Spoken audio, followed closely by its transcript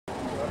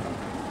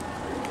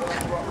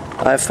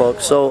Hi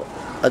folks, so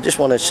I just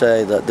want to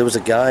say that there was a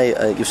guy,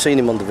 you've seen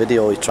him on the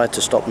video, he tried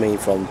to stop me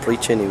from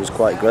preaching, he was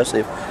quite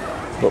aggressive,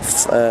 but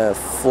 4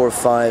 or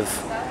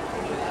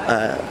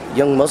 5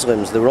 young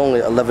Muslims, they were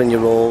only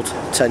 11-year-old,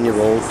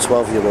 10-year-old,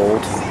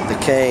 12-year-old,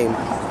 they came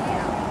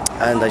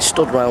and they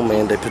stood around me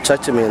and they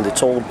protected me and they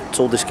told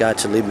this guy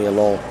to leave me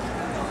alone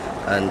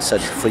and said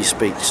free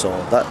speech. So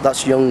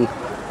that's young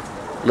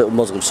little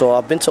Muslims. So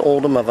I've been to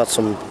Oldham, I've had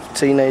some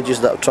teenagers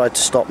that have tried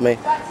to stop me,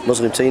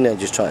 Muslim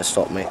teenagers trying to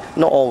stop me,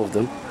 not all of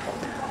them,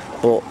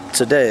 but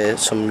today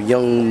some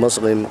young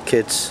Muslim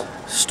kids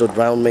stood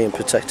round me and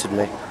protected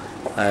me,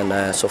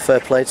 and so fair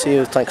play to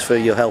you, thanks for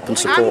your help and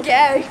support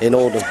in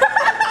Oldham.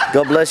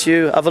 God bless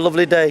you, have a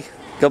lovely day,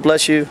 God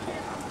bless you.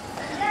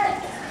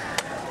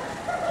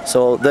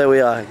 So there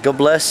we are, God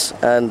bless,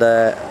 and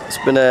it's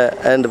been an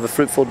end of a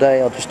fruitful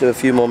day. I'll just do a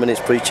few more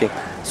minutes preaching,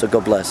 so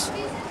God bless.